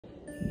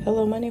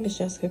Hello, my name is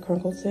Jessica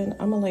Crunkleton.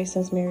 I'm a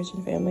licensed marriage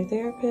and family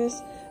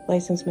therapist,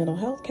 licensed mental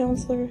health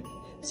counselor,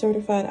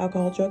 certified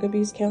alcohol drug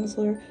abuse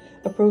counselor,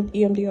 approved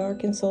EMDR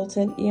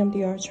consultant,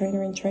 EMDR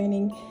trainer in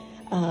training,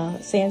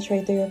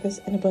 Sandtray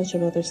therapist, and a bunch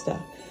of other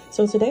stuff.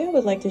 So today I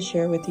would like to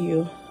share with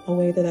you a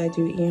way that I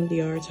do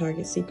EMDR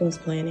target sequence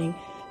planning,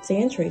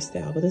 Sandtray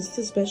style, but this is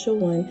a special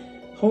one,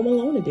 Home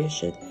Alone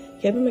edition.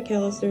 Kevin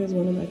McAllister is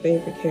one of my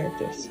favorite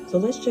characters. So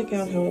let's check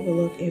out how it would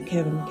look if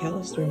Kevin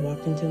McAllister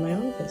walked into my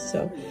office.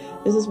 So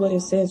this is what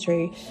his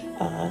Sandtray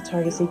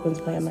target sequence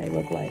plan might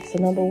look like. So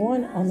number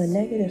one, on the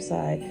negative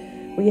side,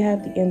 we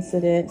have the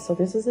incident. So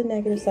this is a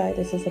negative side,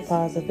 this is a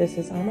positive. This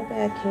is I'm a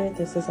bad kid,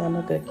 this is I'm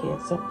a good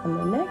kid. So on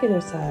the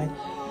negative side,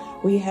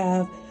 we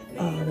have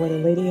with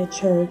a lady at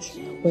church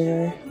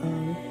where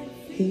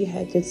he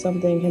did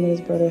something, him and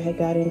his brother had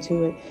got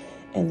into it,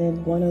 and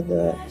then one of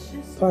the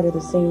part of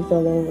the scene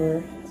fell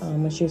over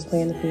when she was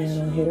playing the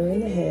piano and hit her in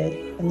the head.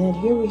 And then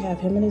here we have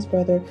him and his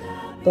brother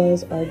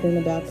Buzz arguing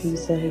about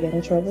pizza. He got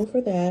in trouble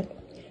for that.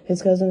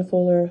 His cousin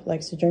Fuller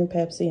likes to drink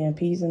Pepsi and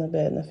pees in the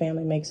bed, and the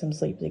family makes him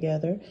sleep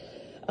together.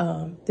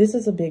 This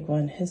is a big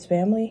one. His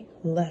family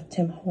left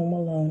him home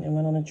alone and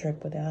went on a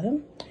trip without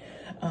him.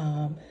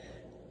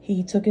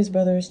 He took his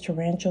brother's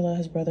tarantula,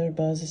 his brother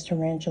Buzz's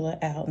tarantula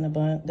out, and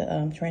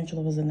the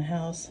tarantula was in the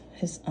house.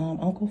 His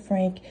Uncle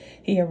Frank,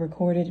 he had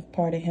recorded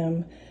part of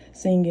him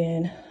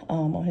singing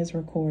on his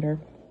recorder.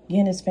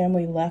 Again, his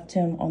family left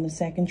him on the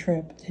second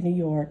trip to New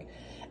York.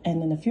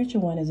 And then the future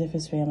one is if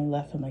his family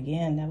left him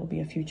again, that would be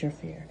a future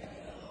fear.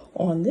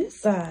 On this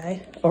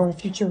side, or a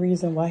future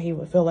reason why he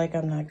would feel like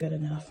I'm not good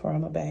enough or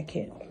I'm a bad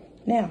kid.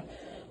 Now,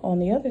 on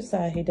the other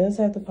side, he does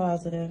have the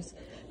positives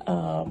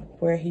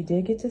where he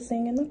did get to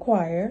sing in the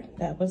choir.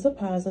 That was a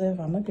positive.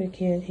 I'm a good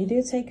kid. He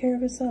did take care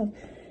of himself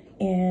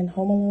in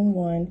Home Alone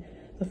 1,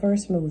 the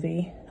first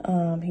movie.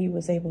 He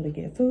was able to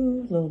get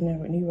food, Little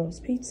Nero's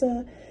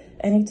Pizza,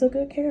 and he took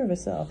good care of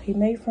himself. He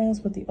made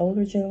friends with the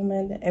older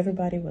gentleman that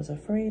everybody was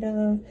afraid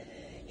of.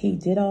 He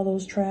did all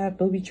those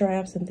booby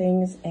traps and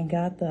things and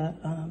got the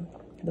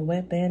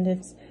wet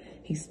bandits.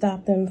 He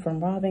stopped them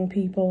from robbing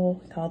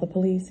people, called the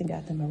police, and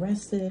got them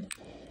arrested.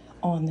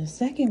 On the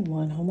second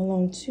one, Home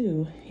Alone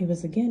 2, he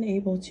was again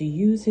able to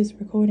use his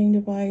recording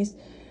device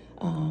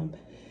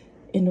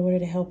in order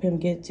to help him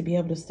to be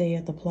able to stay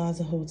at the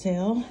Plaza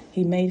Hotel.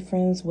 He made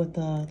friends with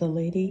the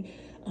lady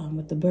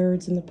with the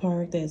birds in the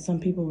park that some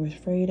people were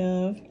afraid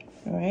of,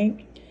 all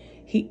right?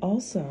 He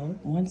also,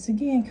 once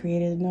again,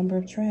 created a number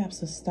of traps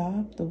to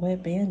stop the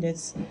wet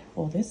bandits,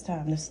 well, this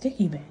time the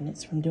sticky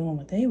bandits, from doing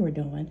what they were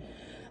doing.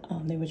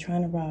 They were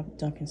trying to rob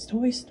Duncan's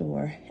toy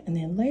store. And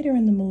then later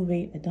in the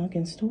movie, at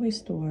Duncan's toy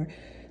store,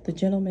 the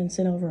gentleman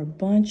sent over a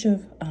bunch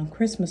of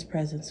Christmas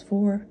presents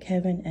for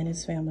Kevin and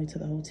his family to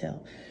the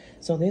hotel.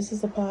 So this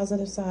is the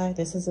positive side.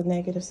 This is the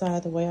negative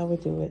side, the way I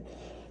would do it.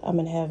 I'm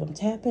going to have him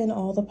tap in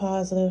all the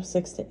positive,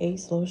 6 to 8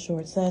 slow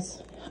short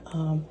sets.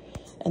 And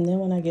then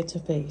when I get to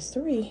phase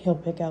 3, he'll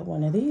pick out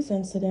one of these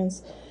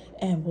incidents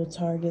and we'll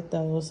target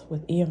those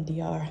with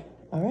EMDR.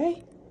 All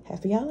right?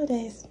 Happy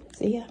holidays.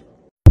 See ya.